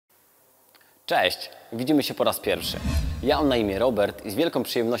Cześć! Widzimy się po raz pierwszy. Ja mam na imię Robert i z wielką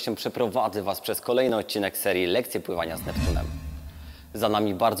przyjemnością przeprowadzę Was przez kolejny odcinek serii Lekcje pływania z Neptunem. Za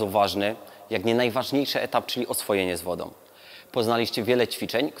nami bardzo ważny, jak nie najważniejszy etap, czyli oswojenie z wodą. Poznaliście wiele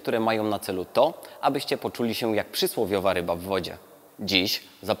ćwiczeń, które mają na celu to, abyście poczuli się jak przysłowiowa ryba w wodzie. Dziś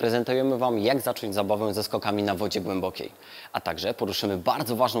zaprezentujemy Wam, jak zacząć zabawę ze skokami na wodzie głębokiej, a także poruszymy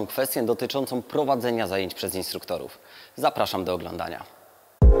bardzo ważną kwestię dotyczącą prowadzenia zajęć przez instruktorów. Zapraszam do oglądania.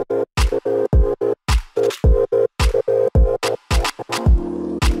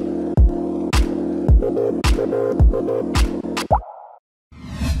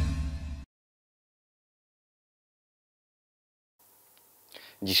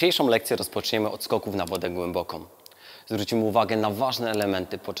 Dzisiejszą lekcję rozpoczniemy od skoków na wodę głęboką. Zwrócimy uwagę na ważne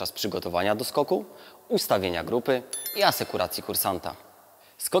elementy podczas przygotowania do skoku, ustawienia grupy i asekuracji kursanta.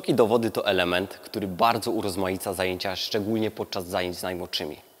 Skoki do wody to element, który bardzo urozmaica zajęcia, szczególnie podczas zajęć z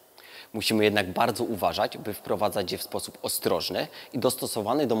najmłodszymi. Musimy jednak bardzo uważać, by wprowadzać je w sposób ostrożny i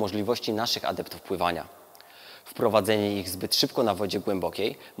dostosowany do możliwości naszych adeptów pływania. Wprowadzenie ich zbyt szybko na wodzie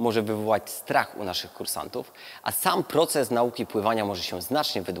głębokiej może wywołać strach u naszych kursantów, a sam proces nauki pływania może się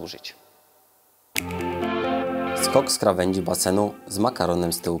znacznie wydłużyć. Skok z krawędzi basenu z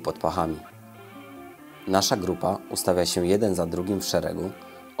makaronem z tyłu pod pachami. Nasza grupa ustawia się jeden za drugim w szeregu,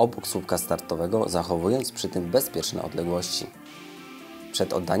 obok słupka startowego, zachowując przy tym bezpieczne odległości.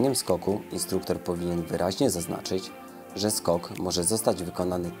 Przed oddaniem skoku instruktor powinien wyraźnie zaznaczyć, że skok może zostać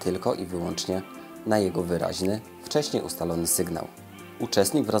wykonany tylko i wyłącznie na jego wyraźny, wcześniej ustalony sygnał.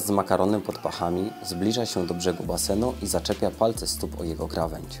 Uczestnik wraz z makaronem pod pachami zbliża się do brzegu basenu i zaczepia palce stóp o jego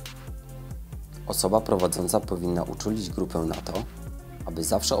krawędź. Osoba prowadząca powinna uczulić grupę na to, aby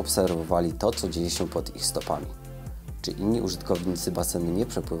zawsze obserwowali to, co dzieje się pod ich stopami. Czy inni użytkownicy basenu nie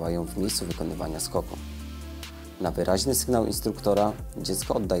przepływają w miejscu wykonywania skoku. Na wyraźny sygnał instruktora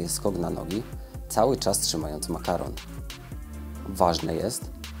dziecko oddaje skok na nogi, cały czas trzymając makaron. Ważne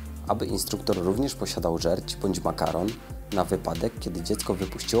jest, aby instruktor również posiadał żerć bądź makaron na wypadek, kiedy dziecko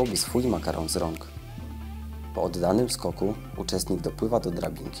wypuściłoby swój makaron z rąk. Po oddanym skoku uczestnik dopływa do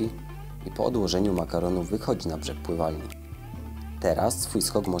drabinki i po odłożeniu makaronu wychodzi na brzeg pływalni. Teraz swój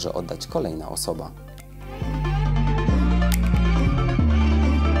skok może oddać kolejna osoba.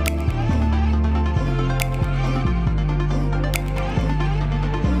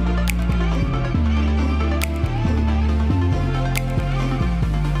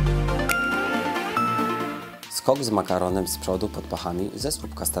 Skok z makaronem z przodu pod pachami ze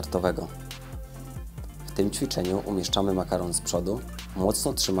słupka startowego. W tym ćwiczeniu umieszczamy makaron z przodu,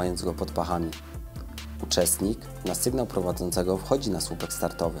 mocno trzymając go pod pachami. Uczestnik na sygnał prowadzącego wchodzi na słupek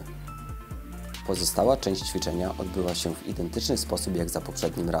startowy. Pozostała część ćwiczenia odbywa się w identyczny sposób jak za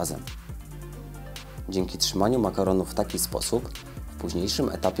poprzednim razem. Dzięki trzymaniu makaronu w taki sposób, w późniejszym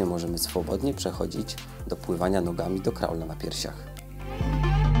etapie możemy swobodnie przechodzić do pływania nogami do kraula na piersiach.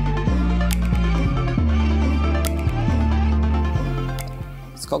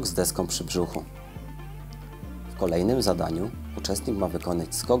 Skok z deską przy brzuchu. W kolejnym zadaniu uczestnik ma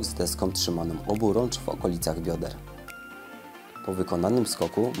wykonać skok z deską trzymaną oburącz w okolicach bioder. Po wykonanym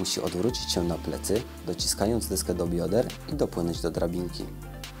skoku musi odwrócić się na plecy, dociskając deskę do bioder i dopłynąć do drabinki.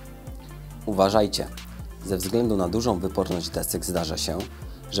 Uważajcie, ze względu na dużą wyporność desek zdarza się,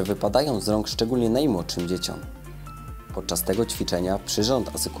 że wypadają z rąk szczególnie najmłodszym dzieciom. Podczas tego ćwiczenia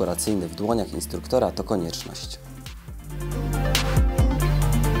przyrząd asekuracyjny w dłoniach instruktora to konieczność.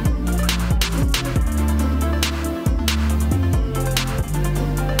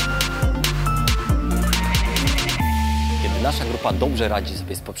 Nasza grupa dobrze radzi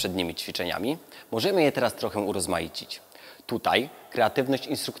sobie z poprzednimi ćwiczeniami, możemy je teraz trochę urozmaicić. Tutaj kreatywność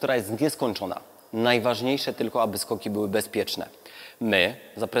instruktora jest nieskończona. Najważniejsze tylko, aby skoki były bezpieczne. My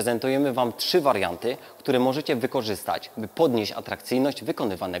zaprezentujemy Wam 3 warianty, które możecie wykorzystać, by podnieść atrakcyjność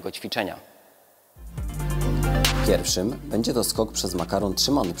wykonywanego ćwiczenia. Pierwszym będzie to skok przez makaron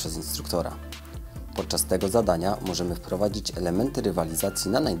trzymany przez instruktora. Podczas tego zadania możemy wprowadzić elementy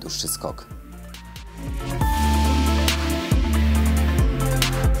rywalizacji na najdłuższy skok.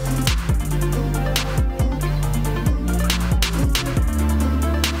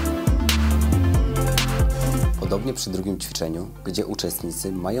 Podobnie przy drugim ćwiczeniu, gdzie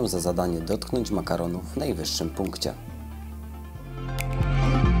uczestnicy mają za zadanie dotknąć makaronu w najwyższym punkcie.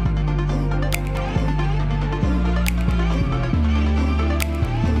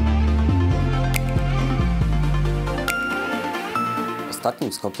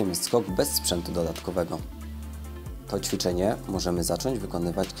 Ostatnim skokiem jest skok bez sprzętu dodatkowego. To ćwiczenie możemy zacząć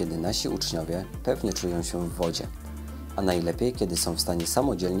wykonywać, kiedy nasi uczniowie pewnie czują się w wodzie, a najlepiej, kiedy są w stanie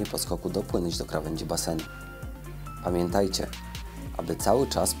samodzielnie po skoku dopłynąć do krawędzi basenu. Pamiętajcie, aby cały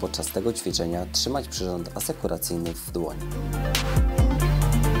czas podczas tego ćwiczenia trzymać przyrząd asekuracyjny w dłoni.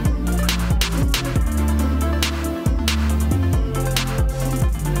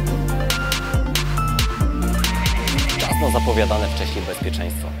 Czas na zapowiadane wcześniej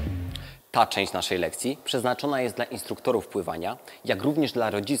bezpieczeństwo. Ta część naszej lekcji przeznaczona jest dla instruktorów pływania, jak również dla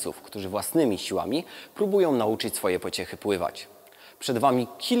rodziców, którzy własnymi siłami próbują nauczyć swoje pociechy pływać. Przed Wami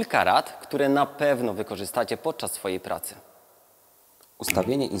kilka rad, które na pewno wykorzystacie podczas swojej pracy.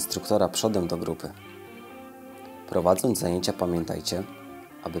 Ustawienie instruktora przodem do grupy. Prowadząc zajęcia pamiętajcie,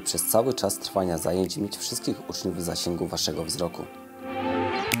 aby przez cały czas trwania zajęć mieć wszystkich uczniów w zasięgu Waszego wzroku.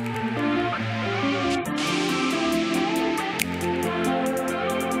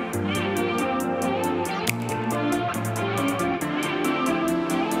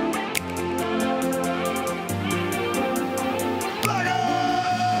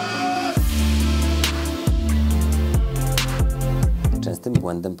 Częstym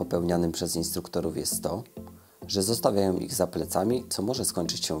błędem popełnianym przez instruktorów jest to, że zostawiają ich za plecami, co może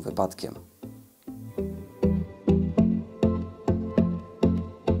skończyć się wypadkiem.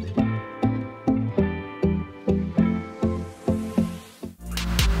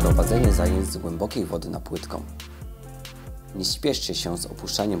 Prowadzenie zajęć z głębokiej wody na płytką. Nie śpieszcie się z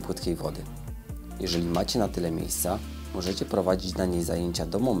opuszczaniem płytkiej wody. Jeżeli macie na tyle miejsca, możecie prowadzić na niej zajęcia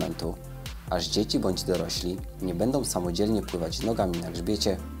do momentu, aż dzieci bądź dorośli nie będą samodzielnie pływać nogami na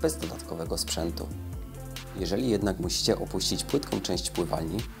grzbiecie bez dodatkowego sprzętu. Jeżeli jednak musicie opuścić płytką część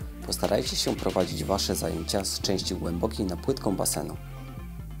pływalni, postarajcie się prowadzić Wasze zajęcia z części głębokiej na płytką basenu.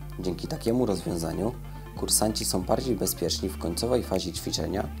 Dzięki takiemu rozwiązaniu kursanci są bardziej bezpieczni w końcowej fazie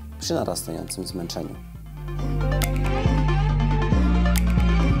ćwiczenia przy narastającym zmęczeniu.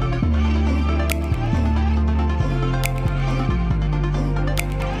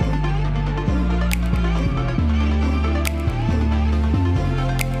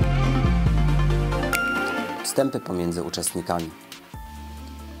 Wstępy pomiędzy uczestnikami.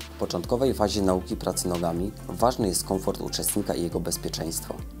 W początkowej fazie nauki pracy nogami ważny jest komfort uczestnika i jego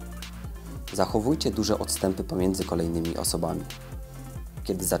bezpieczeństwo. Zachowujcie duże odstępy pomiędzy kolejnymi osobami.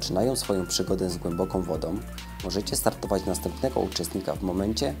 Kiedy zaczynają swoją przygodę z głęboką wodą, możecie startować następnego uczestnika w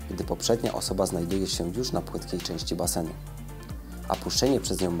momencie, gdy poprzednia osoba znajduje się już na płytkiej części basenu, a puszczenie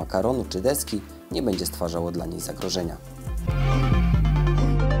przez nią makaronu czy deski nie będzie stwarzało dla niej zagrożenia.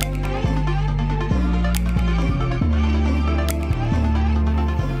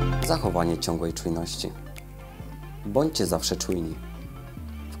 Zachowanie ciągłej czujności. Bądźcie zawsze czujni.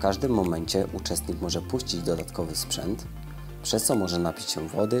 W każdym momencie uczestnik może puścić dodatkowy sprzęt, przez co może napić się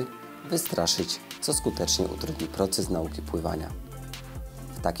wody, wystraszyć, co skutecznie utrudni proces nauki pływania.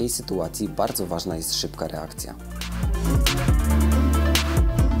 W takiej sytuacji bardzo ważna jest szybka reakcja.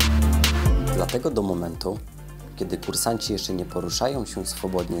 Dlatego do momentu, kiedy kursanci jeszcze nie poruszają się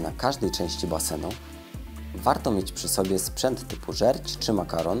swobodnie na każdej części basenu, warto mieć przy sobie sprzęt typu żerć czy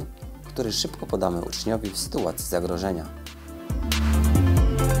makaron, który szybko podamy uczniowi w sytuacji zagrożenia.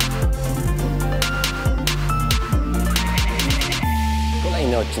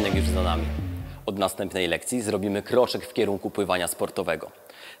 Kolejny odcinek już za nami. Od następnej lekcji zrobimy kroczek w kierunku pływania sportowego.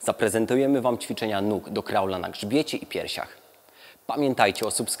 Zaprezentujemy Wam ćwiczenia nóg do kraula na grzbiecie i piersiach. Pamiętajcie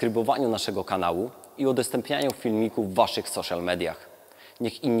o subskrybowaniu naszego kanału i udostępnianiu filmików w Waszych social mediach.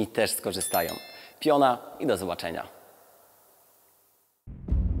 Niech inni też skorzystają. Piona i do zobaczenia.